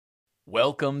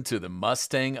Welcome to the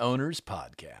Mustang Owners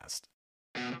Podcast.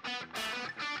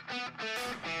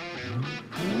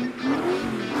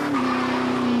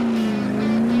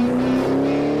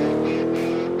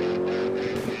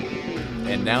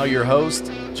 And now your host,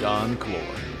 John Clore.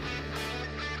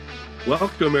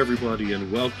 Welcome, everybody, and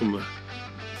welcome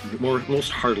most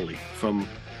heartily from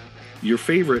your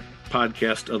favorite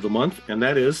podcast of the month, and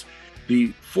that is the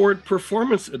Ford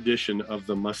Performance Edition of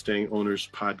the Mustang Owners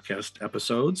Podcast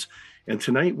episodes. And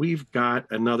tonight we've got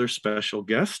another special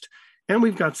guest, and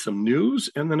we've got some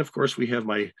news, and then, of course, we have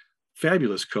my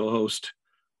fabulous co-host,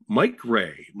 Mike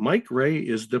Ray. Mike Ray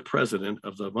is the president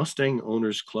of the Mustang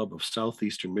Owners Club of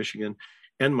Southeastern Michigan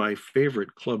and my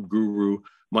favorite club guru.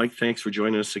 Mike, thanks for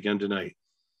joining us again tonight.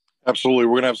 Absolutely.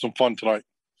 We're going to have some fun tonight.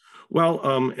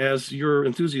 Well, as your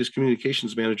enthusiast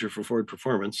communications manager for Ford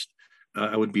Performance,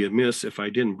 I would be amiss if I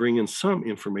didn't bring in some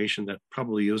information that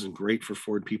probably isn't great for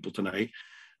Ford people tonight.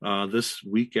 This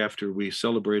week after we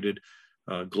celebrated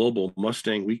Global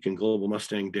Mustang Week and Global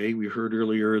Mustang Day, we heard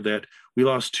earlier that we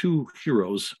lost two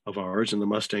heroes of ours in the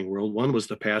Mustang world. One was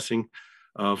the passing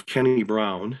of Kenny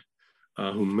Brown,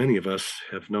 whom many of us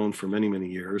have known for many, many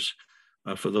years.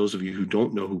 For those of you who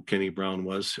don't know who Kenny Brown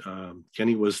was,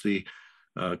 Kenny was the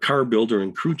car builder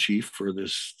and crew chief for the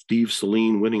Steve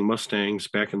Saleen winning Mustangs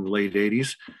back in the late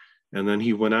 80s. And then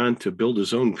he went on to build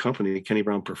his own company, Kenny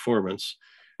Brown Performance.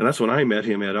 And that's when I met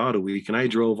him at Auto Week. And I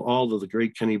drove all of the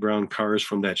great Kenny Brown cars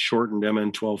from that shortened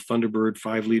MN12 Thunderbird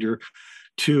 5-liter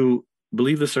to,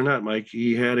 believe this or not, Mike,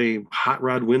 he had a Hot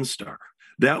Rod Windstar.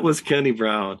 That was Kenny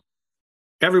Brown.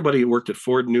 Everybody who worked at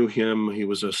Ford knew him. He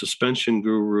was a suspension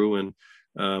guru and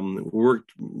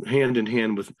worked hand in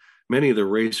hand with many of the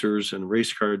racers and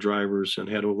race car drivers and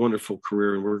had a wonderful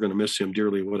career. And we're going to miss him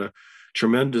dearly. What a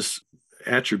tremendous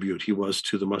attribute he was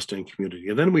to the Mustang community.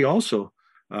 And then we also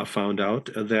found out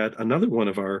that another one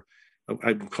of our,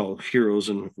 I'd call heroes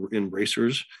in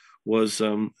racers, was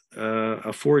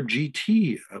a Ford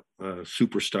GT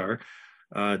superstar,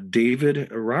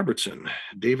 David Robertson.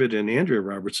 David and Andrea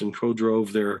Robertson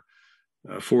co-drove their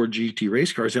Ford GT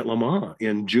race cars at Le Mans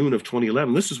in June of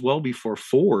 2011. This is well before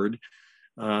Ford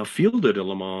fielded a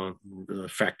Le Mans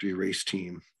factory race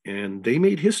team. And they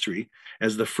made history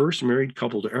as the first married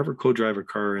couple to ever co-drive a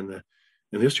car in the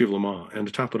history of Le Mans. And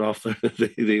to top it off,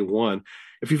 they won.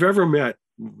 If you've ever met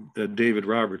David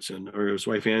Robertson or his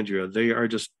wife, Andrea, they are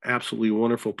just absolutely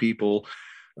wonderful people.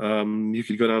 You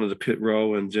could go down to the pit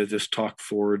row and just talk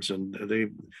Fords, and they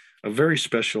a very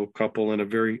special couple and a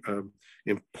very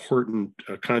important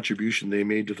contribution they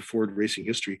made to the Ford racing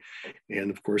history.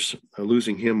 And of course,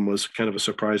 losing him was kind of a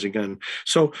surprise again.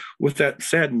 So with that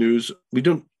sad news, we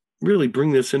don't really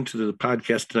bring this into the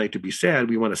podcast tonight to be sad.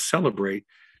 We want to celebrate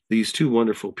these two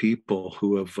wonderful people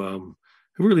who have who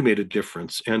really made a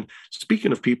difference. And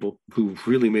speaking of people who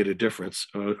really made a difference,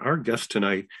 our guest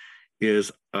tonight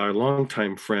is our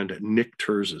longtime friend, Nick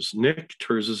Terzes. Nick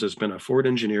Terzes has been a Ford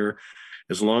engineer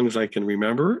as long as I can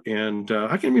remember, and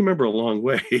I can remember a long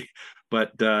way,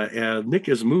 but Nick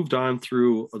has moved on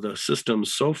through the system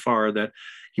so far that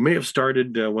he may have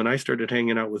started when I started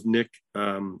hanging out with Nick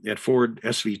at Ford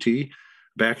SVT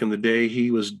back in the day.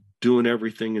 He was doing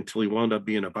everything until he wound up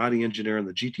being a body engineer on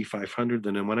the GT500.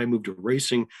 And then when I moved to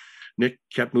racing, Nick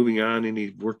kept moving on and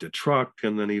he worked at truck.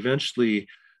 And then eventually,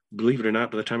 believe it or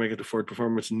not, by the time I got to Ford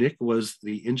Performance, Nick was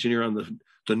the engineer on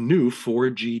the new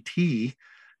Ford GT.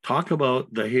 Talk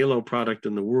about the halo product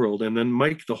in the world. And then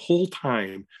Mike, the whole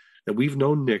time that we've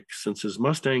known Nick since his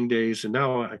Mustang days, and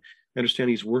now I understand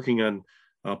he's working on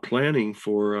planning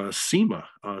for SEMA.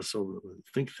 So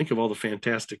think of all the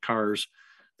fantastic cars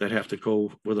that have to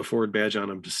go with a Ford badge on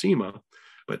them to SEMA.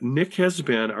 But Nick has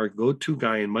been our go-to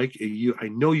guy. And Mike, I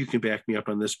know you can back me up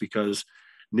on this because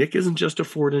Nick isn't just a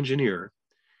Ford engineer.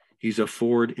 He's a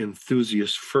Ford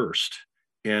enthusiast first.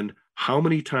 And how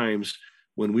many times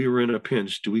when we were in a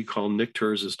pinch do we call Nick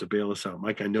Terzes to bail us out?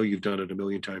 Mike, I know you've done it a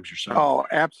million times yourself. Oh,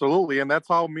 absolutely. And that's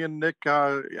how me and Nick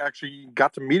actually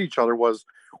got to meet each other, was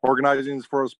organizing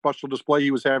for a special display he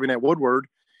was having at Woodward.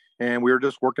 And we were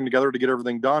just working together to get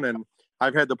everything done. And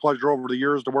I've had the pleasure over the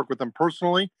years to work with him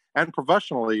personally and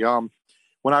professionally.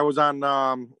 When I was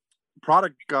on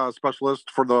product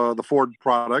specialist for the Ford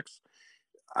products,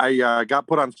 I got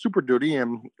put on Super Duty,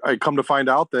 and I come to find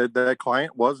out that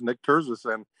client was Nick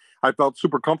Terzes, and I felt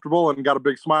super comfortable and got a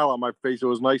big smile on my face. It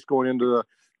was nice going into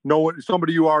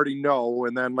somebody you already know,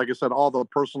 and then, like I said, all the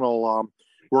personal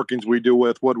workings we do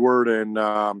with Woodward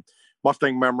and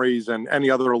Mustang Memories and any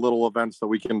other little events that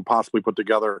we can possibly put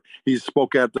together. He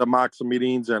spoke at the MOXA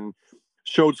meetings and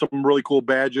showed some really cool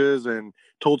badges and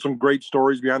told some great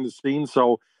stories behind the scenes.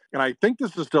 So and I think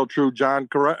this is still true, John,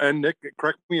 correct, and Nick,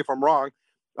 correct me if I'm wrong.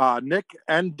 Nick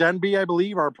and Denby, I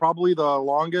believe, are probably the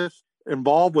longest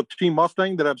involved with Team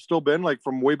Mustang that have still been, like,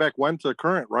 from way back when to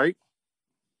current, right?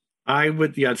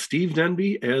 Steve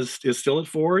Denby is still at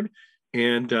Ford.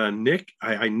 And Nick,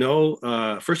 I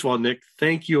know, first of all, Nick,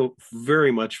 thank you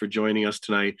very much for joining us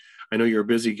tonight. I know you're a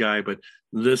busy guy, but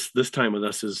this time with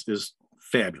us is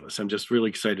fabulous. I'm just really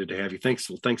excited to have you. Thanks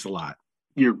a lot.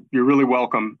 You're really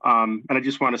welcome. And I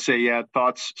just want to say,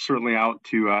 thoughts certainly out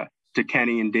to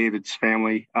Kenny and David's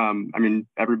family. I mean,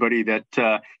 everybody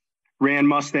that ran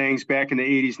Mustangs back in the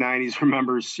 80s, 90s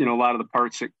remembers, a lot of the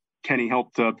parts that Kenny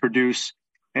helped produce.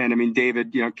 And I mean,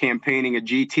 David, campaigning a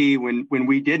GT when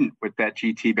we didn't with that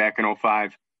GT back in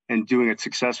 2005 and doing it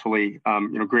successfully,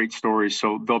 great stories.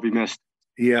 So they'll be missed.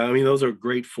 Yeah. I mean, those are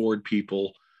great Ford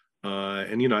people.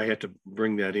 And I had to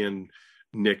bring that in,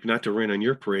 Nick, not to rain on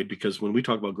your parade, because when we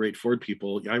talk about great Ford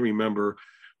people, I remember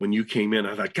when you came in,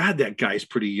 I thought, God, that guy's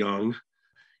pretty young.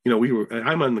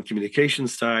 I'm on the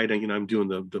communications side and, I'm doing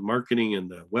the marketing and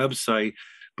the website,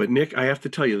 but Nick, I have to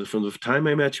tell you, from the time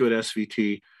I met you at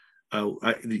SVT,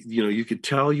 you could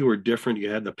tell you were different.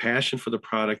 You had the passion for the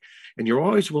product, and you're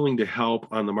always willing to help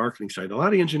on the marketing side. A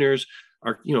lot of engineers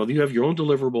are, you have your own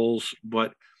deliverables,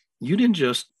 but you didn't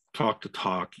just talk the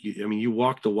talk. You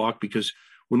walked the walk, because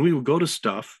when we would go to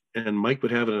stuff and Mike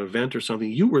would have an event or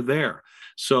something, you were there.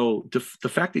 So the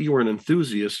fact that you were an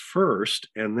enthusiast first,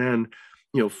 and then,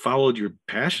 followed your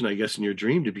passion, I guess, and your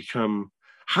dream to become,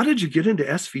 how did you get into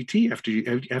SVT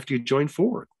after you joined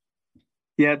Ford?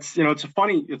 Yeah, it's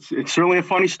certainly a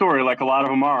funny story. Like a lot of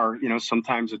them are,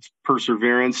 sometimes it's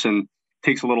perseverance and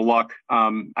takes a little luck.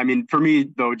 For me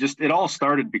though, it all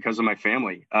started because of my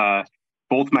family.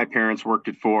 Both my parents worked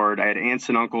at Ford. I had aunts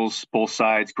and uncles, both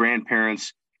sides,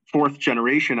 grandparents, fourth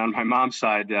generation on my mom's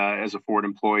side as a Ford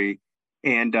employee.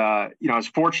 And, I was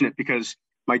fortunate because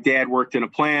my dad worked in a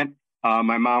plant.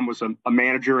 My mom was a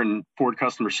manager in Ford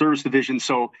Customer Service Division.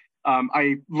 So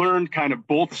I learned kind of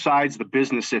both sides of the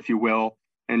business, if you will,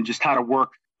 and just how to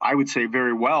work, I would say,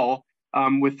 very well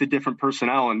with the different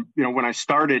personnel. And, when I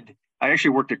started, I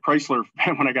actually worked at Chrysler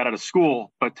when I got out of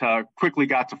school, but quickly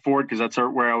got to Ford because that's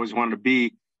where I always wanted to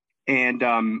be. And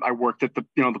I worked at the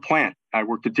plant. I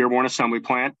worked at Dearborn Assembly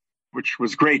Plant, which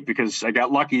was great because I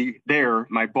got lucky there.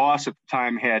 My boss at the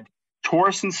time had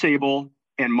Taurus and Sable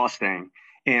and Mustang.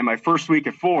 And my first week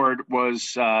at Ford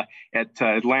was at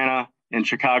Atlanta and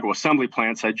Chicago assembly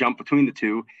plants. I jumped between the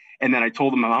two. And then I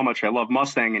told him how much I love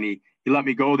Mustang, and he let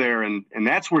me go there. And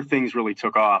that's where things really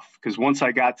took off, because once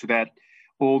I got to that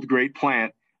old great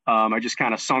plant, I just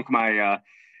kind of sunk my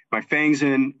fangs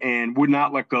in and would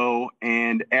not let go.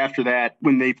 And after that,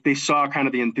 when they saw kind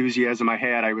of the enthusiasm I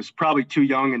had, I was probably too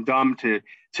young and dumb to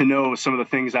know some of the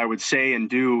things I would say and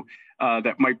do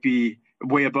that might be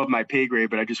way above my pay grade,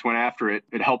 but I just went after it.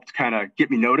 It helped kind of get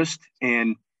me noticed.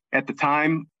 And at the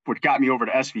time, what got me over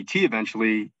to SVT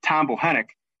eventually, Tom Bohenick,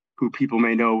 who people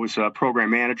may know was a program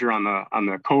manager on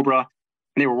the Cobra.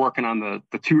 And they were working on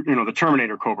the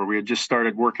Terminator Cobra. We had just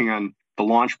started working on the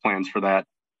launch plans for that.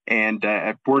 And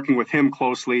working with him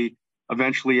closely,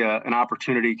 eventually an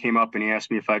opportunity came up, and he asked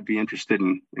me if I'd be interested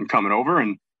in coming over.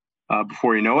 And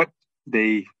before you know it,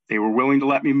 they were willing to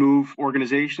let me move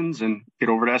organizations and get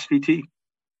over to SVT.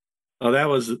 Oh, that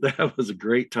was a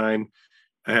great time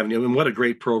having you. And what a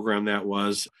great program that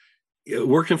was.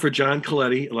 Working for John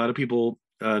Coletti, a lot of people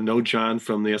know John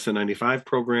from the SN95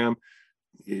 program.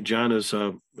 John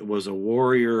was a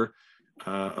warrior,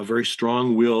 a very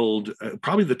strong-willed,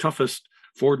 probably the toughest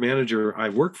Ford manager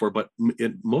I've worked for, but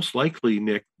most likely,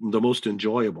 Nick, the most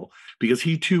enjoyable, because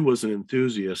he too was an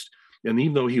enthusiast. And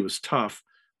even though he was tough,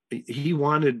 he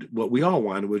wanted what we all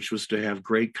wanted, which was to have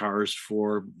great cars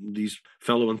for these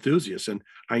fellow enthusiasts. And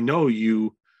I know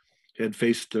you had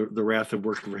faced the wrath of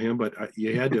working for him, but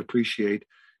you had to appreciate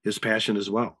his passion as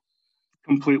well.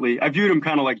 Completely. I viewed him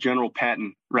kind of like General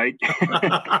Patton, right?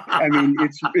 I mean,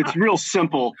 it's real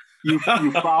simple. You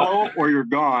follow or you're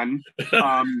gone.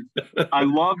 I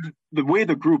loved the way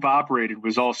the group operated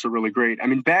was also really great. I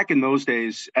mean, back in those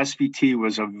days, SVT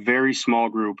was a very small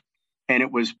group, and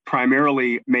it was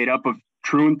primarily made up of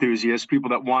true enthusiasts,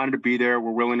 people that wanted to be there,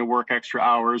 were willing to work extra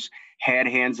hours, had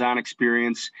hands-on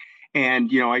experience. And,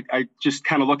 I just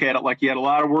kind of look at it like you had a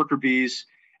lot of worker bees,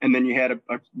 and then you had a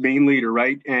main leader,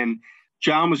 right? And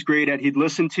John was great he'd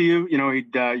listen to you.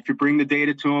 He'd if you bring the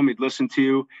data to him, he'd listen to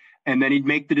you, and then he'd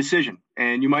make the decision.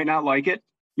 And you might not like it.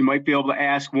 You might be able to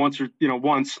ask once,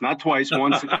 not twice,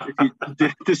 once if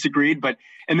you disagreed,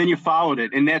 and then you followed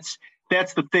it. And that's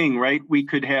the thing, right? We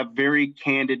could have very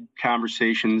candid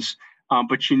conversations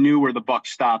but you knew where the buck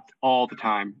stopped all the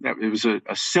time. It was a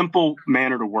simple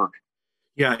manner to work.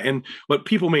 Yeah, and what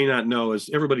people may not know is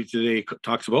everybody today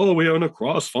talks about, oh, we own a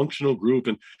cross-functional group,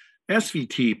 and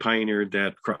SVT pioneered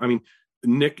that. I mean,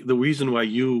 Nick, the reason why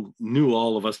you knew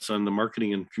all of us on the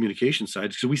marketing and communication side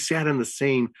is because we sat in the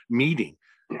same meeting.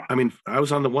 Yeah. I mean, I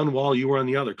was on the one wall, you were on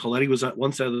the other. Coletti was at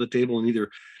one side of the table, and either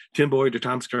Tim Boyd or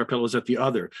Tom Scarpello was at the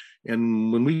other.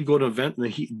 And when we go to an event,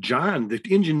 and John, the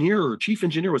engineer or chief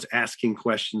engineer, was asking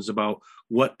questions about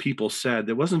what people said.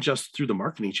 It wasn't just through the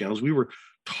marketing channels. We were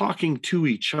talking to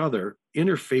each other,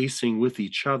 interfacing with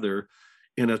each other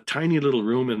in a tiny little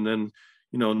room. And then,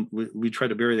 we tried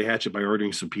to bury the hatchet by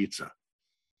ordering some pizza.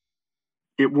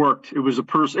 It worked. It was a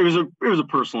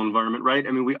personal environment, right?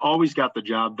 I mean, we always got the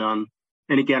job done.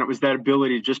 And again, it was that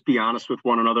ability to just be honest with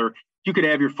one another. You could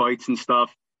have your fights and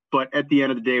stuff, but at the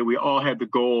end of the day, we all had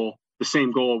the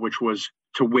same goal, which was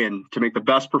to win, to make the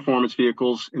best performance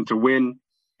vehicles and to win.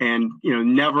 And,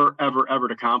 never, ever, ever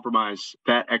to compromise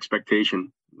that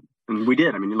expectation. And we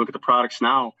did. I mean, you look at the products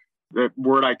now, the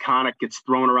word iconic gets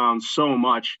thrown around so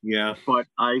much. Yeah. But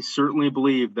I certainly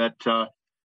believe that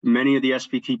many of the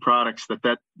SVT products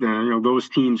that those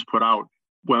teams put out,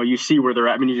 well, you see where they're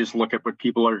at. I mean, you just look at what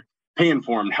people are paying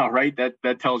for them now, right?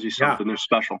 That tells you something. They're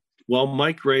special. Well,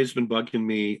 Mike Ray's been bugging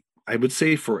me, I would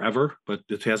say forever, but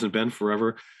it hasn't been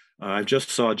forever. I just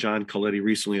saw John Coletti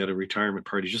recently at a retirement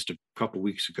party just a couple of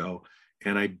weeks ago,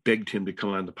 and I begged him to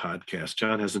come on the podcast.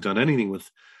 John hasn't done anything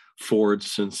with Ford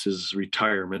since his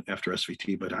retirement after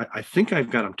SVT, but I think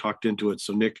I've got him talked into it.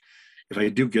 So, Nick, if I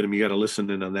do get him, you got to listen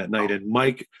in on that night. And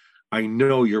Mike, I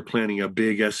know you're planning a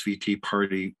big SVT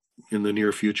party in the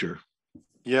near future.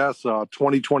 Yes,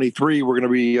 2023, we're going to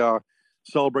be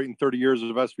celebrating 30 years of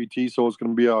SVT, so it's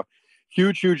going to be a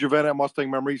huge event at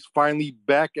Mustang Memories, finally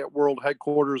back at World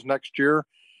Headquarters next year.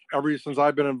 Ever since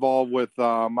I've been involved with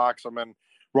Moxam and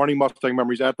running Mustang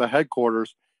Memories at the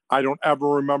headquarters, I don't ever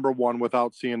remember one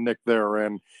without seeing Nick there.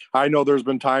 And I know there's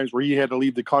been times where he had to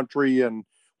leave the country and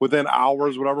within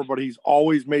hours, whatever, but he's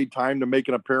always made time to make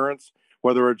an appearance,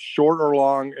 whether it's short or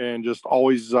long, and just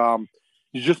always,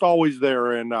 he's just always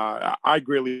there. And I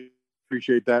greatly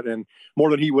appreciate that, and more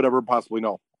than he would ever possibly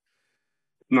know.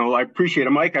 No, I appreciate it,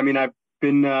 Mike. I mean, I've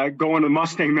been going to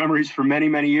Mustang Memories for many,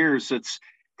 many years. It's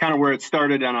kind of where it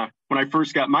started when I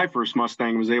first got my first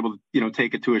Mustang, was able to,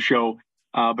 take it to a show.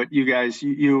 But you guys,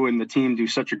 you and the team do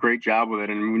such a great job with it.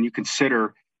 And when you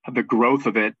consider the growth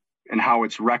of it and how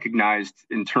it's recognized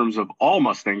in terms of all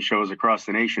Mustang shows across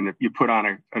the nation, if you put on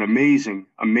an amazing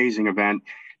event,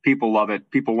 people love it.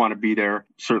 People want to be there.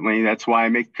 Certainly, that's why I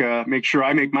make sure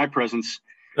I make my presence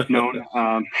known.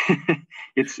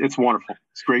 It's wonderful.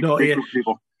 It's great. Great group of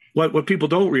people. What people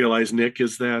don't realize, Nick,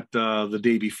 is that the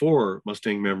day before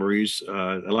Mustang Memories,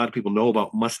 a lot of people know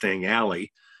about Mustang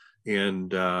Alley,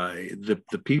 and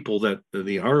the people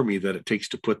the Army that it takes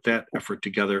to put that effort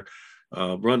together,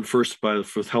 run first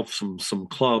with help from some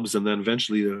clubs, and then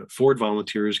eventually the Ford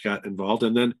volunteers got involved,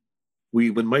 and then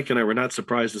when Mike and I were not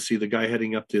surprised to see the guy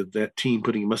heading up to that team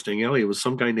putting Mustang Alley, it was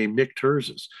some guy named Nick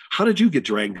Terzes. How did you get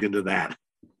dragged into that?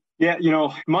 Yeah,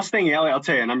 Mustang Alley, I'll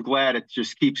tell you, and I'm glad it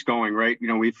just keeps going, right?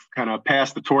 We've kind of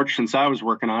passed the torch since I was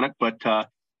working on it, but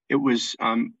it was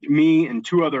me and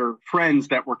two other friends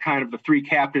that were kind of the three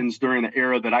captains during the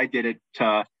era that I did it,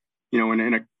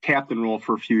 in a captain role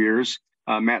for a few years,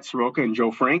 Matt Soroka and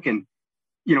Joe Frank. And,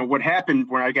 what happened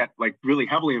where I got really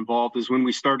heavily involved is when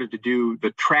we started to do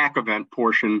the track event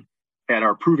portion at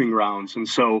our proving grounds. And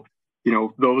so,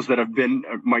 those that have been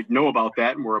might know about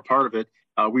that and were a part of it.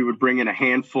 We would bring in a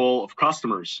handful of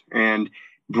customers and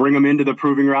bring them into the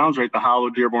proving grounds, right? The Hollow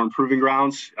Dearborn proving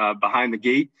grounds behind the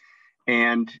gate,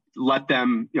 and let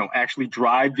them, actually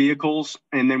drive vehicles.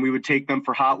 And then we would take them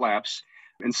for hot laps.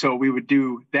 And so we would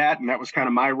do that. And that was kind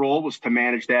of my role, was to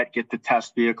manage that, get the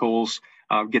test vehicles,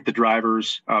 get the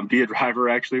drivers, be a driver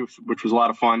actually, which was a lot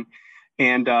of fun.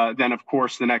 And then of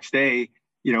course, the next day,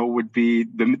 would be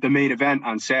the main event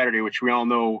on Saturday, which we all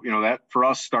know, that for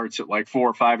us starts at 4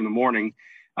 or 5 in the morning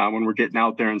when we're getting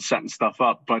out there and setting stuff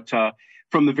up. But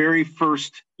from the very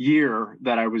first year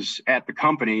that I was at the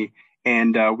company,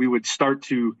 and we would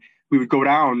go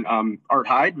down, Art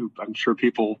Hyde, who I'm sure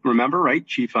people remember, right?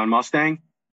 Chief on Mustang.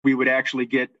 We would actually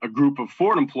get a group of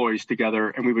Ford employees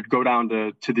together, and we would go down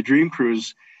to the Dream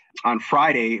Cruise on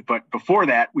Friday. But before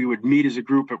that, we would meet as a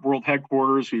group at World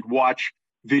Headquarters. We'd watch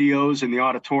videos in the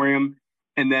auditorium.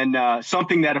 And then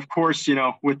something that, of course,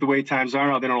 with the way times are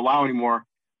now, they don't allow anymore.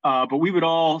 But we would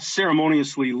all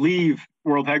ceremoniously leave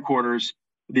World Headquarters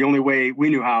the only way we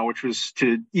knew how, which was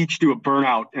to each do a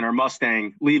burnout in our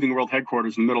Mustang, leaving World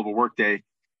Headquarters in the middle of a workday.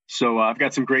 So I've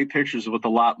got some great pictures of what the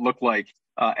lot looked like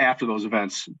after those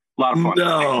events. A lot of fun.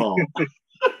 No.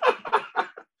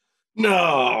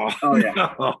 No. Oh,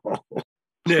 yeah.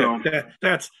 No. Nick,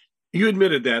 that's you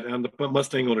admitted that on the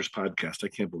Mustang Owners podcast. I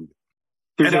can't believe it.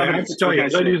 There's Anyway, I have evidence. to tell What you, can I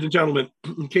say? ladies and gentlemen,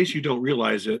 in case you don't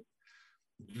realize it,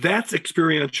 that's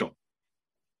experiential.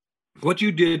 What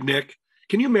you did, Nick,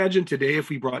 can you imagine today if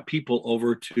we brought people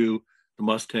over to the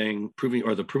Mustang proving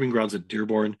or the proving grounds at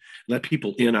Dearborn, let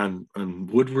people in on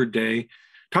Woodward Day?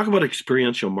 Talk about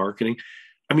experiential marketing.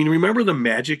 I mean, remember the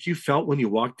magic you felt when you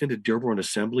walked into Dearborn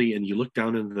Assembly and you looked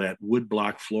down into that wood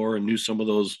block floor and knew some of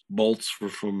those bolts were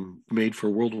made for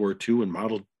World War II and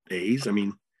Model A's? I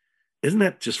mean, isn't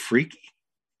that just freaky?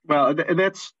 Well,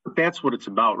 that's what it's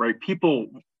about, right? People,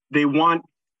 they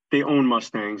own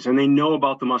Mustangs and they know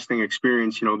about the Mustang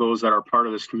experience, those that are part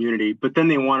of this community, but then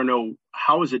they want to know,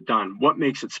 how is it done? What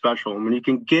makes it special? And when you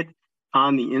can get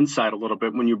on the inside a little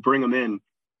bit, when you bring them in,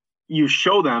 you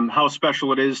show them how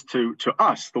special it is to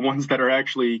us, the ones that are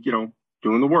actually,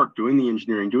 doing the work, doing the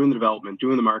engineering, doing the development,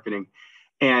 doing the marketing.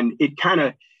 And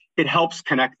it helps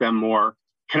connect them more,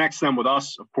 connects them with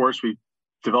us. Of course, we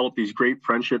develop these great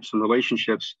friendships and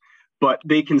relationships, but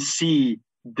they can see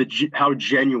how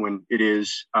genuine it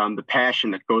is, the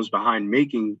passion that goes behind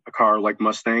making a car like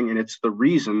Mustang. And it's the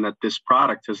reason that this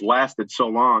product has lasted so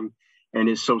long and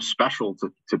is so special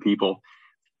to people,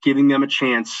 giving them a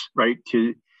chance, right,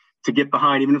 to get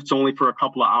behind, even if it's only for a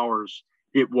couple of hours.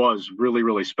 It was really,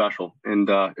 really special. And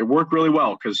it worked really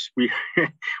well because we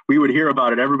would hear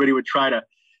about it. Everybody would try to,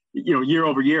 year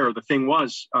over year. The thing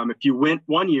was, if you went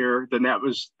one year, then that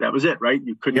was it, right?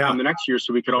 You couldn't come the next year,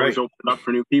 so we could always open it up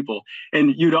for new people.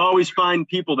 And you'd always find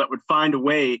people that would find a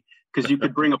way because you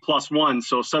could bring a +1.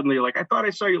 So suddenly you're like, I thought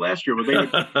I saw you last year, but they would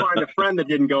find a friend that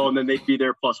didn't go, and then they'd be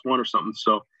there +1 or something.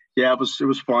 So yeah, it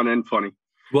was fun and funny.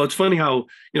 Well, it's funny how,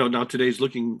 now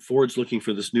Ford's looking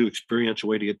for this new experiential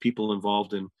way to get people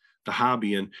involved in the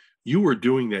hobby. And you were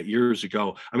doing that years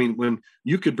ago. I mean, when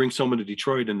you could bring someone to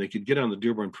Detroit and they could get on the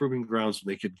Dearborn Proving Grounds, and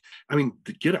they could,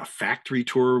 get a factory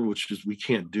tour, which is we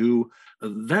can't do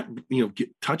that, get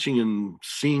touching and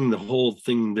seeing the whole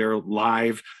thing there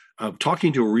live,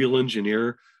 talking to a real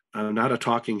engineer, not a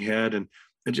talking head, and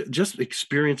just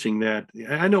experiencing that.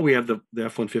 I know we have the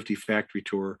F-150 factory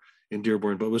tour in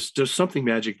Dearborn, but it was just something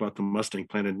magic about the Mustang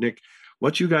plant. And Nick,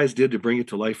 what you guys did to bring it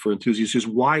to life for enthusiasts is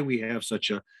why we have such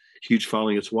a huge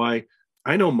following. It's why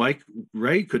I know Mike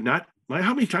Ray could not.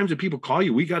 How many times did people call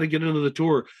you? We got to get into the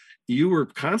tour. You were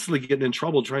constantly getting in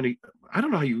trouble trying to. I don't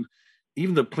know how you,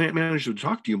 even the plant manager would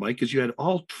talk to you, Mike, because you had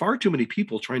far too many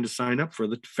people trying to sign up for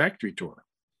the factory tour.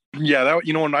 Yeah,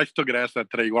 and I still get asked that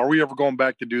today. Are we ever going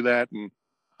back to do that? And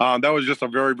that was just a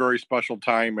very, very special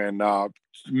time. And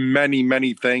many,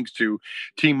 many thanks to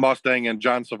Team Mustang and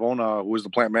John Savona, who was the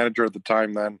plant manager at the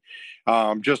time then,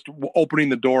 just opening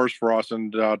the doors for us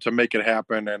and to make it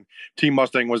happen. And Team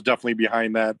Mustang was definitely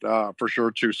behind that for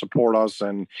sure to support us.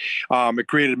 And it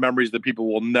created memories that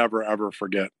people will never, ever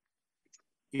forget.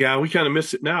 Yeah, we kind of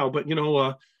miss it now. But,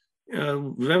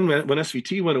 then when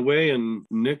SVT went away, and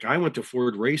Nick, I went to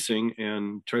Ford Racing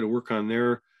and tried to work on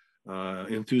their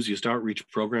enthusiast outreach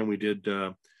program. We did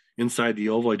Inside the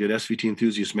Oval. I did SVT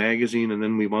Enthusiast Magazine, and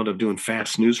then we wound up doing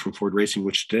Fast News from Ford Racing,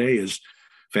 which today is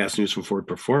Fast News from Ford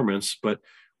Performance. But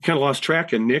we kind of lost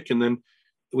track of Nick, and then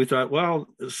we thought, well,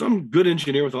 some good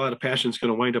engineer with a lot of passion is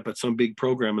going to wind up at some big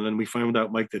program. And then we found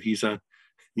out, Mike, that he's on,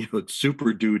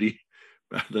 Super Duty,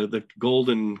 the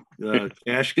golden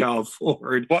cash cow of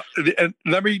Ford. Well, and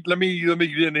let me get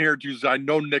in here too. I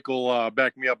know Nick will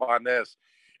back me up on this.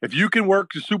 If you can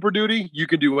work Super Duty, you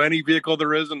can do any vehicle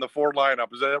there is in the Ford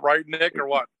lineup. Is that right, Nick, or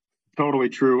what? Totally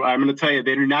true. I'm going to tell you,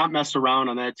 they do not mess around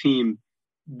on that team.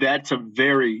 That's a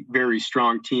very, very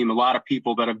strong team. A lot of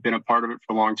people that have been a part of it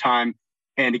for a long time.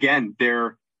 And again,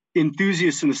 they're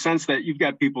enthusiasts in the sense that you've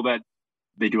got people that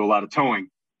they do a lot of towing.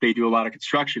 They do a lot of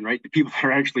construction, right? The people that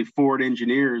are actually Ford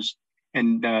engineers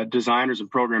and designers and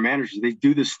program managers, they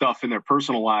do this stuff in their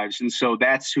personal lives. And so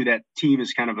that's who that team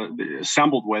is kind of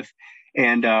assembled with.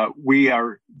 And we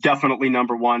are definitely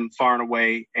number one, far and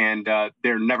away, and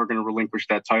they're never going to relinquish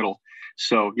that title.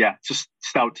 So, yeah, it's a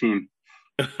stout team.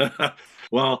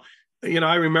 Well,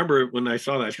 I remember when I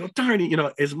saw that, I go, darn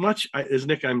it, as much as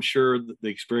Nick, I'm sure the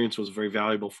experience was very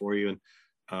valuable for you.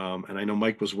 And I know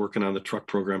Mike was working on the truck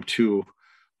program too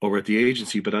over at the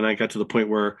agency, but then I got to the point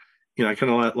where, I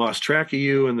kind of lost track of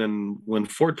you. And then when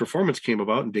Ford Performance came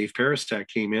about and Dave Paristak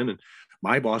came in, and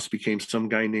my boss became some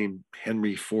guy named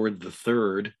Henry Ford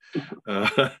III.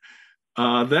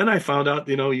 Then I found out,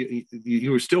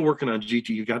 you were still working on GT.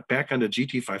 You got back onto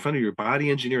GT500. You're a body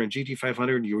engineer on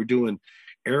GT500. And you were doing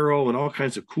aero and all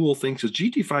kinds of cool things. Because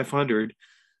GT500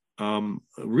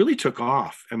 really took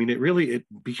off. I mean, it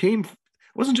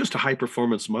wasn't just a high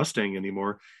performance Mustang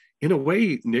anymore. In a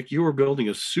way, Nick, you were building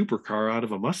a supercar out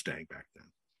of a Mustang back then.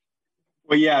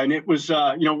 Well, yeah, and it was,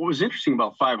 what was interesting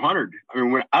about 500, I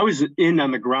mean, when I was in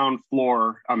on the ground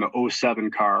floor on the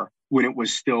 07 car, when it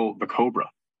was still the Cobra,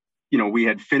 we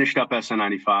had finished up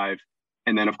SN95.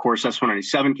 And then, of course,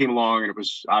 S197 came along, and it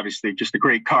was obviously just a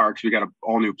great car because we got an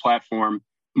all-new platform,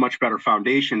 much better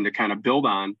foundation to kind of build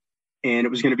on. And it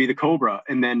was going to be the Cobra.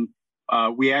 And then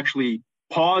we actually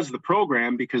paused the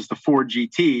program because the Ford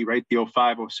GT, right, the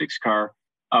 05, 06 car,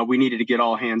 we needed to get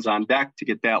all hands on deck to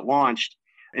get that launched.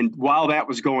 And while that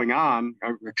was going on,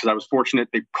 because I was fortunate,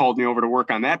 they called me over to work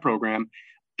on that program,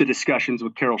 the discussions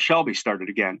with Carroll Shelby started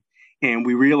again. And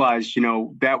we realized,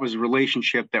 that was a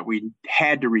relationship that we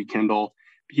had to rekindle.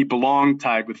 He belonged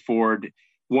tied with Ford.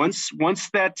 Once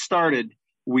that started,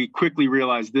 we quickly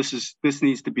realized this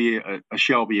needs to be a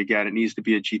Shelby again. It needs to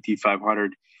be a GT500.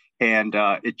 And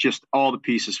it just, all the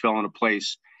pieces fell into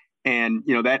place. And,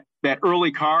 that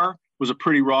early car was a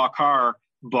pretty raw car,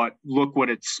 but look what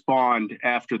it spawned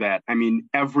after that. I mean,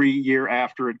 every year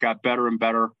after, it got better and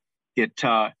better. It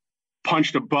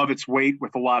punched above its weight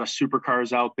with a lot of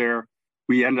supercars out there.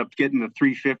 We ended up getting the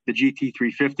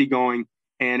GT350 going.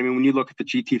 And I mean, when you look at the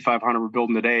GT500 we're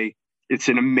building today, it's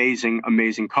an amazing,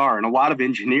 amazing car. And a lot of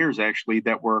engineers actually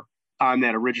that were on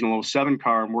that original 07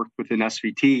 car and worked within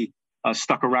SVT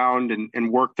stuck around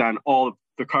and worked on all of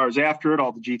the cars after it,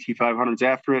 all the GT500s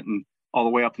after it, and all the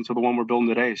way up until the one we're building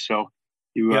today. So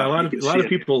a lot of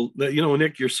people that,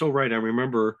 Nick, you're so right. I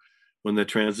remember when the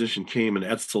transition came and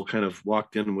Edsel kind of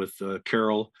walked in with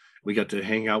Carroll. We got to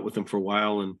hang out with him for a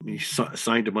while, and he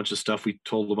signed a bunch of stuff. We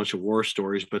told a bunch of war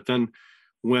stories. But then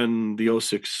when the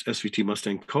 06 SVT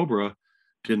Mustang Cobra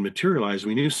didn't materialize,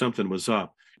 we knew something was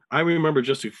up. I remember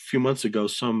just a few months ago,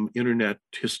 some internet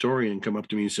historian come up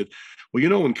to me and said,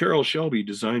 well, when Carroll Shelby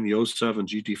designed the 07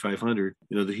 GT500,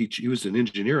 that he was an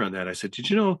engineer on that. I said, did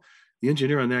you know the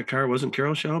engineer on that car wasn't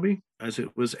Carroll Shelby? I said,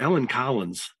 it was Ellen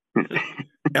Collins.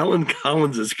 Ellen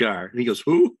Collins' car. And he goes,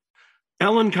 who?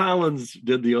 Ellen Collins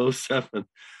did the 07.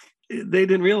 They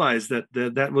didn't realize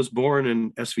that was born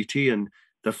in SVT. And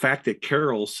the fact that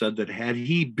Carroll said that had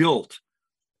he built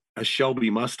a Shelby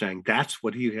Mustang, that's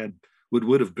what he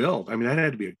would have built. I mean, that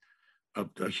had to be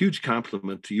a huge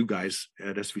compliment to you guys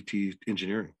at SVT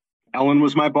Engineering. Ellen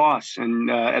was my boss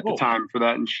and at the time for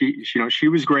that. And she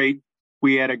was great.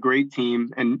 We had a great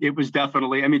team, and it was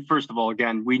definitely, I mean, first of all,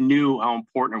 again, we knew how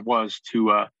important it was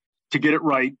to get it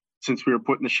right since we were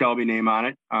putting the Shelby name on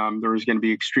it. There was going to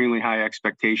be extremely high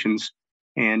expectations.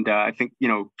 And I think,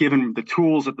 given the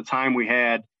tools at the time we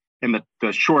had and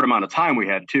the short amount of time we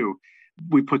had too,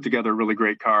 we put together a really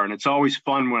great car. And it's always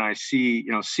fun when I see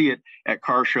it at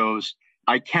car shows.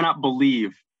 I cannot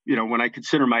believe, when I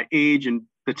consider my age and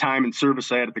the time and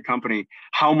service I had at the company,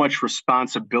 how much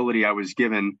responsibility I was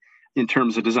given in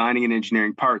terms of designing and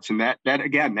engineering parts. And that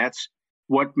again, that's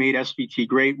what made SVT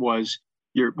great. Was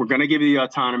we're going to give you the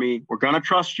autonomy. We're going to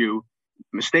trust you.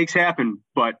 Mistakes happen,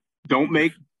 but don't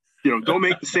make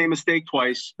the same mistake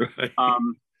twice. Right.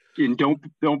 And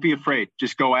don't be afraid.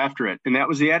 Just go after it. And that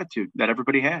was the attitude that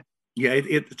everybody had. Yeah,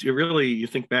 it really, you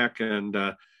think back and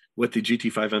what the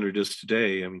GT500 is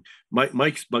today. I mean,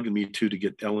 Mike's bugging me too to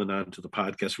get Ellen onto the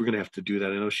podcast. We're going to have to do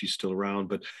that. I know she's still around,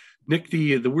 but Nick,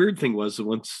 the weird thing was that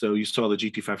once you saw the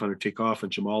GT500 take off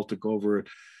and Jamal took over it,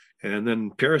 and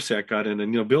then Parasak got in,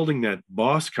 and building that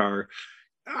boss car,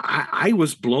 I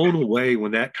was blown away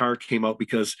when that car came out,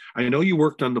 because I know you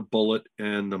worked on the Bullet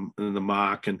and the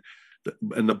Mach, and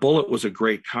the Bullet was a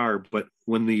great car. But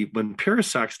when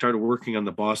Parasak started working on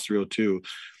the Boss 302,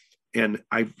 and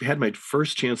I had my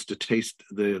first chance to taste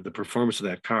the performance of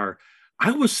that car,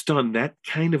 I was stunned. That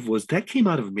came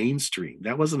out of mainstream.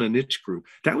 That wasn't a niche group.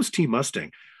 That was Team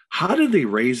Mustang. How did they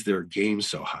raise their game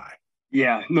so high?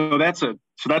 Yeah, no, that's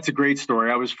a great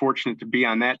story. I was fortunate to be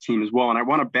on that team as well. And I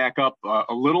want to back up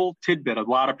a little tidbit a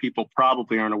lot of people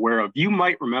probably aren't aware of. You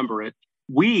might remember it.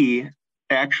 We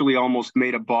actually almost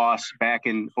made a Boss back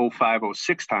in 05,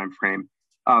 06 timeframe,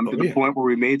 to the point where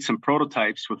we made some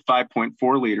prototypes with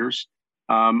 5.4 liters.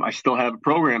 I still have a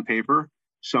program paper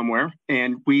somewhere,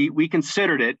 and we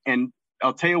considered it. And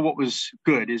I'll tell you what was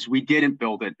good is we didn't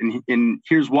build it. And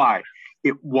here's why.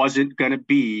 It wasn't going to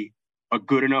be a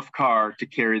good enough car to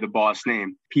carry the Boss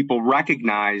name. People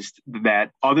recognized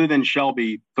that other than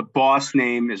Shelby, the Boss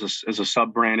name as a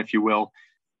sub brand, if you will,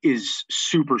 is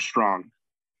super strong,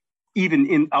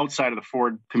 even outside of the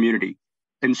Ford community.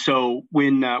 And so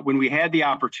when we had the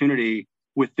opportunity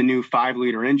with the new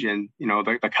 5-liter engine,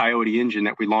 the Coyote engine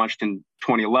that we launched in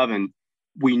 2011,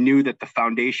 we knew that the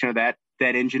foundation of that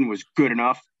engine was good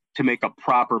enough to make a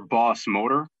proper Boss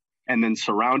motor and then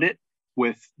surround it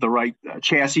with the right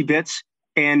chassis bits.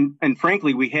 And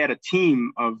frankly, we had a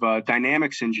team of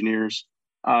dynamics engineers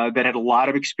that had a lot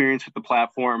of experience with the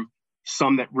platform,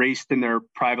 some that raced in their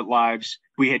private lives.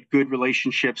 We had good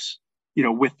relationships,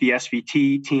 with the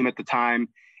SVT team at the time.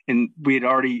 And we had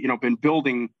already, been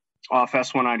building off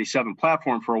S197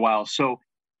 platform for a while. So,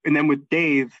 and then with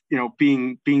Dave,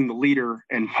 being the leader,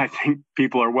 and I think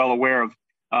people are well aware of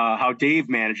how Dave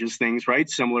manages things, right?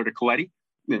 Similar to Coletti,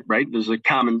 right? There's a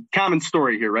common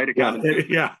story here, right?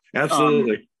 Yeah,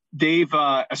 absolutely. Dave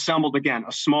assembled, again,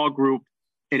 a small group,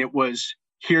 and it was,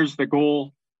 here's the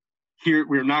goal. Here,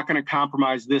 we're not going to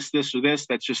compromise this, or this.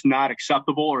 That's just not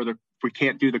acceptable, or we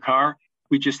can't do the car.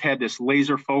 We just had this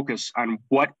laser focus on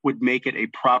what would make it a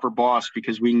proper Boss,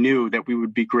 because we knew that we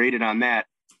would be graded on that.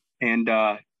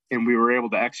 And we were able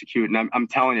to execute. And I'm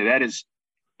telling you,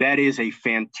 that is a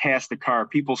fantastic car.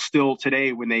 People still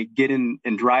today, when they get in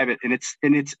and drive it, and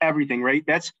it's everything, right?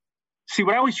 See,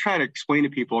 what I always try to explain to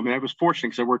people, I mean, I was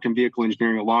fortunate because I worked in vehicle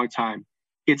engineering a long time.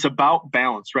 It's about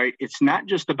balance, right? It's not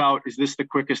just about, is this the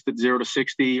quickest at 0 to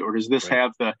 60, or does this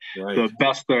have the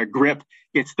best grip?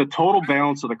 It's the total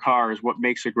balance of the car is what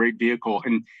makes a great vehicle.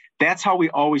 And that's how we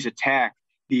always attack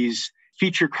these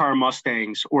feature car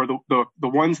Mustangs, or the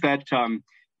ones that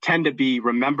tend to be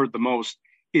remembered the most.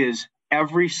 Is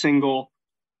every single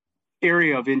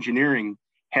area of engineering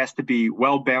has to be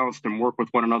well balanced and work with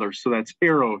one another. So that's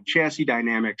aero, chassis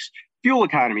dynamics, fuel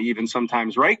economy, even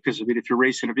sometimes, right? Because if you're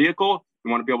racing a vehicle,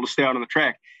 you want to be able to stay out on the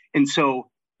track. And so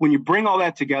when you bring all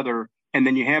that together, and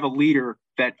then you have a leader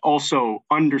that also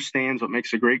understands what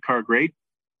makes a great car great.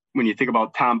 When you think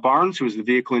about Tom Barnes, who was the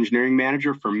vehicle engineering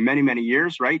manager for many, many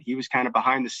years, right? He was kind of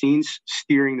behind the scenes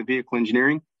steering the vehicle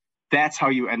engineering. That's how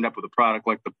you end up with a product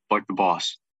like the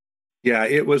Boss. Yeah,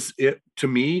 it to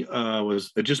me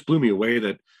it just blew me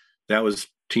away that was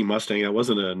Team Mustang. That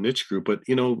wasn't a niche group, but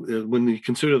when you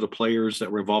consider the players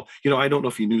that were involved, I don't know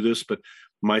if you knew this, but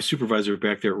my supervisor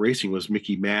back there at racing was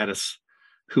Mickey Mattis,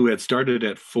 who had started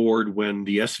at Ford when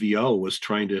the SVO was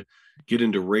trying to get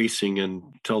into racing and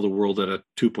tell the world that a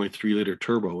 2.3 liter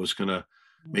turbo was going to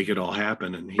make it all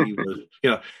happen. And he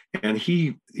was,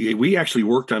 we actually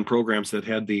worked on programs that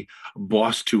had the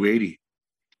Boss 280.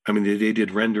 I mean, they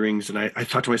did renderings, and I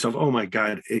thought to myself, oh my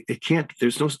God, it can't,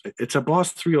 it's a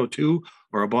Boss 302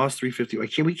 or a Boss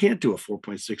 350. We can't do a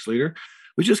 4.6 liter.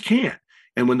 We just can't.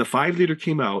 And when the 5 liter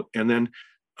came out, and then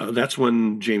that's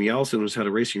when Jamie Allison was head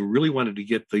of racing, really wanted to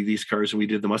get these cars. And we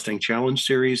did the Mustang Challenge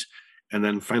series, and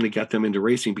then finally got them into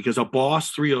racing, because a Boss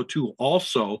 302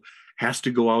 also has to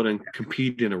go out and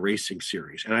compete in a racing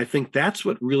series. And I think that's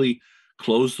what really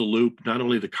closed the loop, not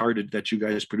only the car that you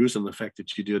guys produced and the fact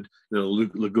that you did the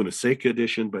Laguna Seca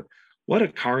edition, but what a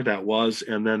car that was.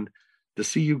 And then to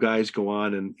see you guys go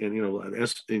on and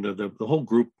the whole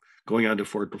group going on to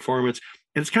Ford Performance.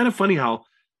 And it's kind of funny how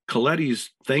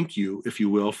Coletti's thank you, if you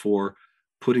will, for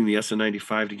putting the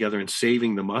SN95 together and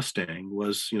saving the Mustang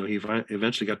was, he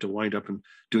eventually got to wind up and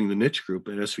doing the niche group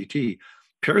at SVT.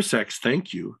 Parasak's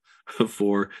thank you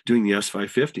for doing the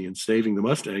S550 and saving the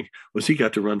Mustang was he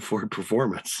got to run Ford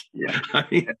Performance. Yeah. I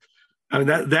mean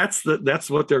that's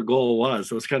what their goal was.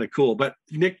 So it's kind of cool. But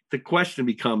Nick, the question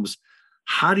becomes,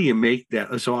 how do you make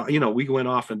that? So, we went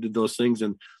off and did those things,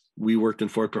 and we worked in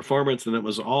Ford Performance, and it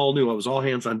was all new. It was all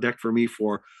hands on deck for me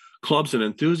for clubs and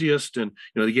enthusiasts. And,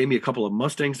 they gave me a couple of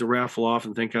Mustangs to raffle off,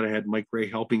 and thank God I had Mike Ray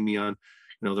helping me on,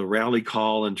 the rally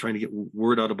call and trying to get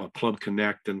word out about Club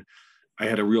Connect. And I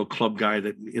had a real club guy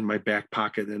that in my back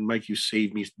pocket, and Mike, you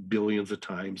saved me billions of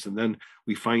times. And then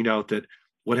we find out that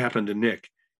what happened to Nick,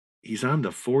 he's on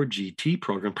the Ford GT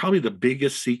program, probably the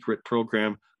biggest secret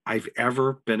program I've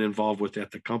ever been involved with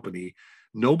at the company.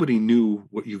 Nobody knew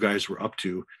what you guys were up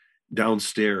to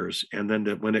downstairs. And then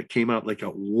when it came out,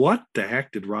 what the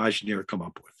heck did Raj Nair come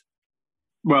up with?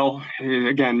 Well,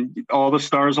 again, all the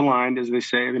stars aligned, as they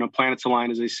say, planets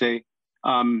aligned, as they say.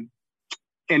 And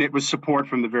it was support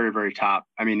from the very, very top.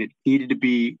 I mean, it needed to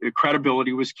be,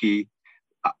 credibility was key.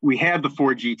 We had the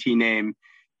Ford GT name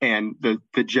and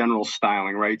the general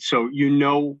styling, right? So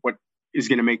what is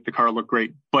going to make the car look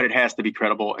great, but it has to be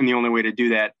credible. And the only way to do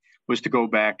that was to go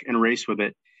back and race with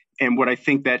it. And what I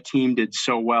think that team did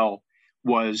so well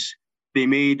was they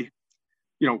made,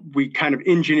 we kind of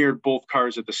engineered both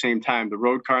cars at the same time, the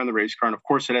road car and the race car. And of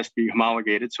course it has to be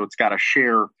homologated. So it's got to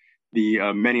share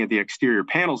the many of the exterior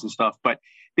panels and stuff, but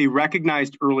they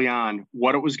recognized early on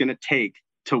what it was going to take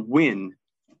to win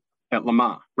at Le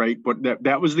Mans, right? But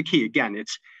that was the key. Again,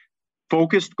 it's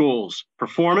focused goals,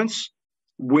 performance,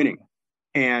 winning,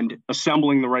 and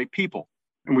assembling the right people.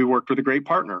 And we worked with a great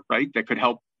partner, right? That could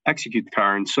help execute the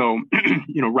car. And so,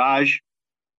 Raj,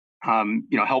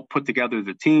 helped put together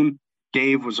the team.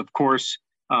 Dave was, of course,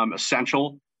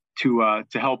 essential to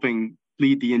helping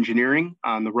lead the engineering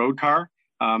on the road car.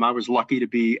 I was lucky to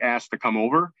be asked to come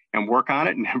over and work on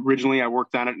it. And originally I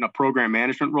worked on it in a program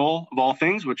management role of all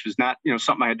things, which is not,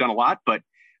 something I had done a lot, but,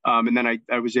 and then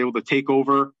I was able to take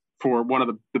over for one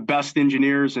of the best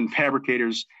engineers and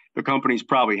fabricators the company's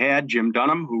probably had, Jim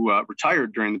Dunham, who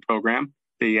retired during the program.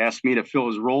 They asked me to fill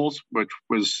his roles, which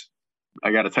was,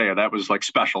 I got to tell you, that was like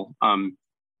special.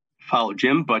 Follow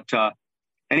Jim. But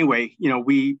anyway,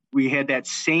 we had that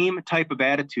same type of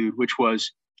attitude, which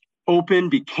was open,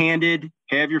 be candid,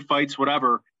 have your fights,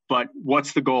 whatever. But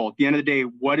what's the goal? At the end of the day,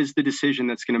 what is the decision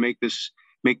that's going to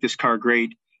make this car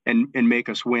great and make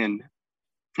us win?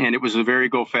 And it was a very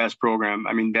go fast program.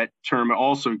 I mean, that term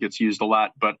also gets used a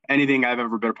lot, but anything I've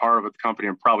ever been a part of at the company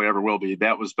and probably ever will be,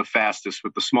 that was the fastest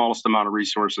with the smallest amount of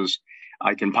resources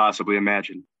I can possibly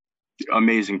imagine.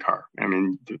 Amazing car. I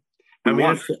mean,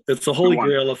 it's the holy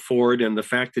grail of Ford, and the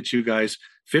fact that you guys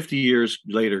 50 years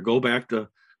later go back to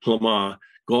Le Mans,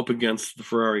 go up against the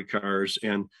Ferrari cars,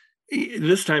 and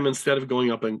this time instead of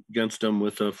going up against them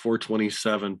with a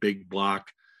 427 big block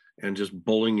and just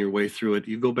bowling your way through it,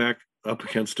 you go back up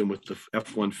against them with the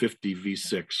F-150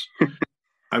 V6.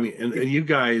 I mean, and you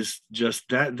guys just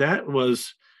that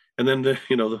was, and then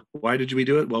why did we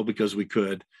do it? Well, because we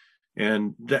could,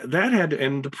 and that had,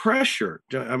 and the pressure.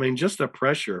 I mean, just the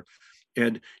pressure,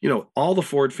 and all the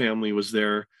Ford family was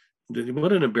there.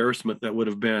 What an embarrassment that would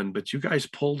have been, but you guys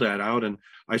pulled that out, and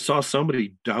I saw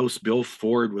somebody douse Bill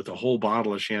Ford with a whole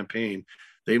bottle of champagne.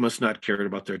 They must not care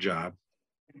about their job.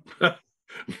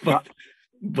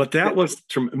 But that was,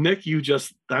 Nick, you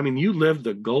lived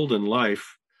the golden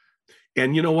life.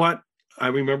 And you know what? I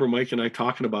remember Mike and I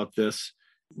talking about this.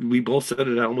 We both said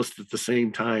it almost at the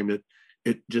same time,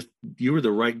 that you were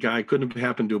the right guy. Couldn't have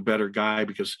happened to a better guy,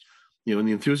 because, in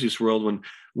the enthusiast world, when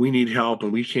we need help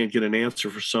and we can't get an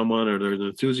answer for someone, or the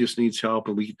enthusiast needs help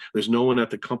and there's no one at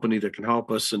the company that can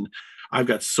help us. And I've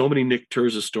got so many Nick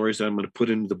Terza stories that I'm going to put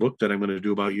into the book that I'm going to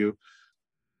do about you,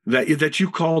 that you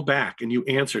called back and you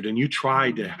answered and you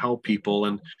tried to help people.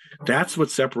 And that's what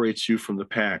separates you from the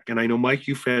pack. And I know, Mike,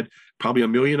 you've had probably a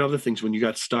million other things when you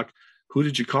got stuck. Who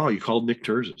did you call? You called Nick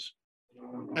Terzas.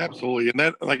 Absolutely. And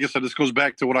that, like I said, this goes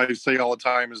back to what I say all the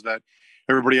time, is that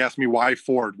everybody asks me, why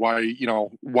Ford? Why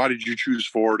did you choose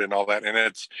Ford and all that? And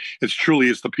it's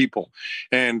truly the people.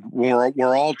 And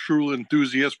we're all true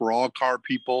enthusiasts. We're all car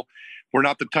people. We're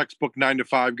not the textbook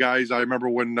 9-to-5 guys. I remember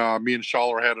when me and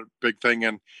Schaller had a big thing,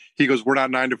 and he goes, "We're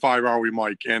not 9-to-5, are we,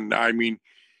 Mike?" And I mean,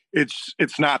 it's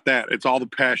not that. It's all the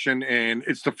passion, and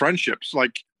it's the friendships.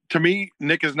 Like, to me,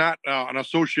 Nick is not an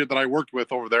associate that I worked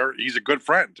with over there. He's a good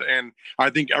friend, and I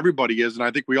think everybody is, and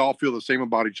I think we all feel the same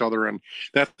about each other, and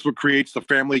that's what creates the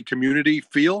family community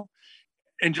feel.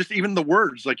 And just even the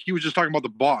words, like he was just talking about the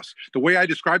boss. The way I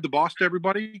describe the boss to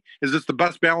everybody is it's the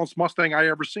best balanced Mustang I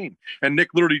ever seen. And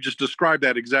Nick literally just described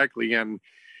that exactly. And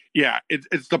yeah,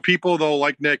 it's the people, though,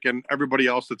 like Nick and everybody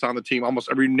else that's on the team. Almost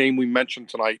every name we mentioned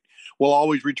tonight will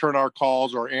always return our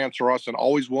calls or answer us, and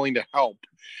always willing to help.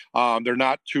 They're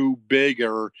not too big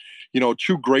or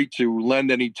too great to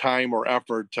lend any time or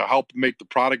effort to help make the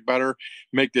product better,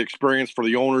 make the experience for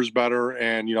the owners better,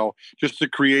 and just to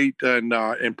create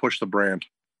and push the brand.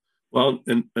 Well,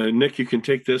 and Nick, you can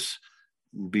take this,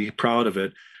 be proud of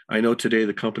it. I know today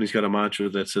the company's got a mantra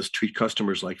that says treat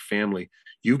customers like family.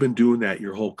 You've been doing that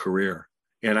your whole career.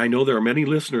 And I know there are many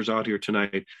listeners out here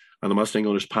tonight on the Mustang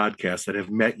Owners Podcast that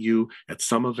have met you at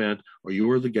some event, or you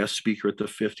were the guest speaker at the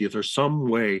 50th, or some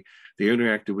way they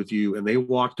interacted with you and they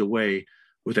walked away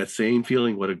with that same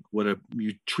feeling.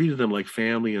 You treated them like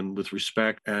family and with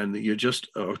respect, and you're just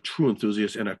a true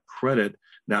enthusiast and a credit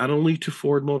not only to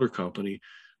Ford Motor Company,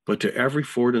 but to every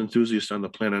Ford enthusiast on the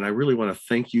planet. And I really want to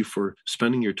thank you for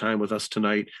spending your time with us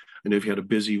tonight. I know you've had a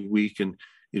busy week and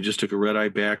you just took a red eye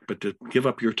back, but to give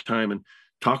up your time and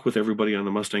talk with everybody on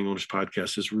the Mustang Owners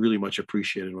Podcast is really much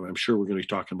appreciated. And I'm sure we're going to be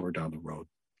talking more down the road.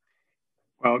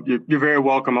 Well, you're very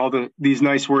welcome. All these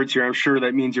nice words here. I'm sure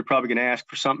that means you're probably going to ask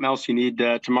for something else you need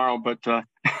tomorrow, but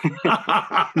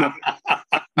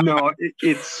no,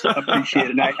 it's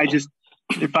appreciated. I just,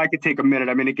 if I could take a minute,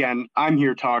 I mean, again, I'm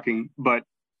here talking, but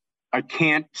I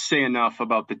can't say enough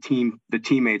about the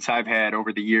teammates I've had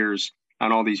over the years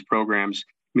on all these programs.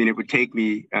 I mean, it would take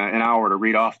me an hour to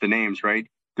read off the names, right?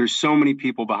 There's so many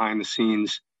people behind the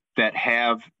scenes that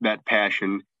have that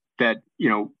passion, that,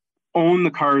 own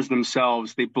the cars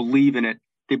themselves. They believe in it.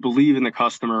 They believe in the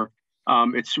customer.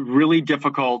 It's really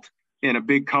difficult in a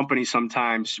big company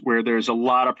sometimes where there's a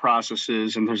lot of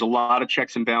processes and there's a lot of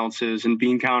checks and balances and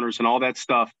bean counters and all that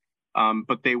stuff.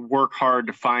 But they work hard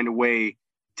to find a way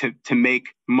to make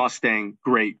Mustang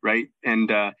great, right?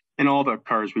 And all the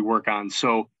cars we work on.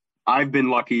 So I've been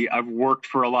lucky. I've worked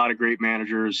for a lot of great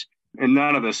managers, and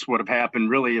none of this would have happened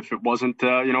really if it wasn't,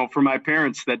 for my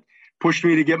parents that pushed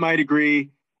me to get my degree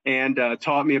and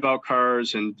taught me about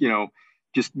cars and,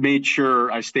 just made sure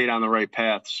I stayed on the right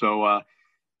path. So,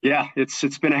 yeah,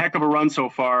 it's been a heck of a run so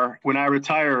far. When I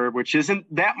retire, which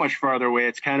isn't that much farther away,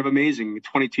 it's kind of amazing.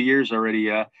 22 years already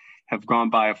have gone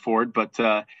by at Ford, but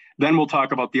then we'll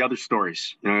talk about the other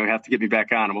stories. You have to get me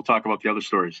back on and we'll talk about the other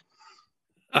stories.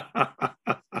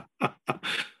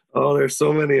 Oh, there's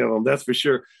so many of them. That's for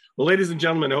sure. Well, ladies and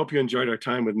gentlemen, I hope you enjoyed our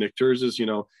time with Nick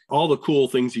Terzis. All the cool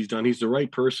things he's done. He's the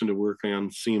right person to work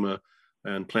on SEMA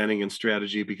and planning and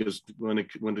strategy, because when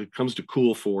it comes to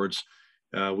cool Fords,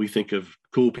 we think of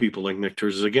cool people like Nick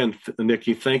Terzis. Again, Nick,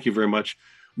 thank you very much.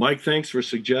 Mike, thanks for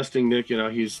suggesting Nick.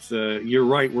 You're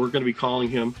right. We're going to be calling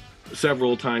him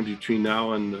several times between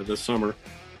now and the summer.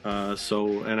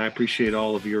 And I appreciate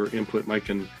all of your input, Mike,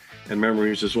 and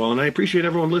memories as well. And I appreciate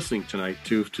everyone listening tonight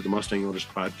to the Mustang Owners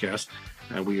Podcast.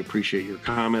 And we appreciate your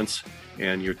comments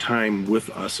and your time with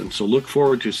us. And so look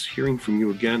forward to hearing from you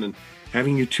again and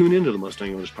having you tune into the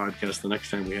Mustang Owners Podcast the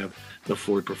next time we have the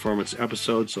Ford Performance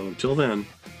episode. So until then,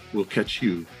 we'll catch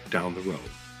you down the road.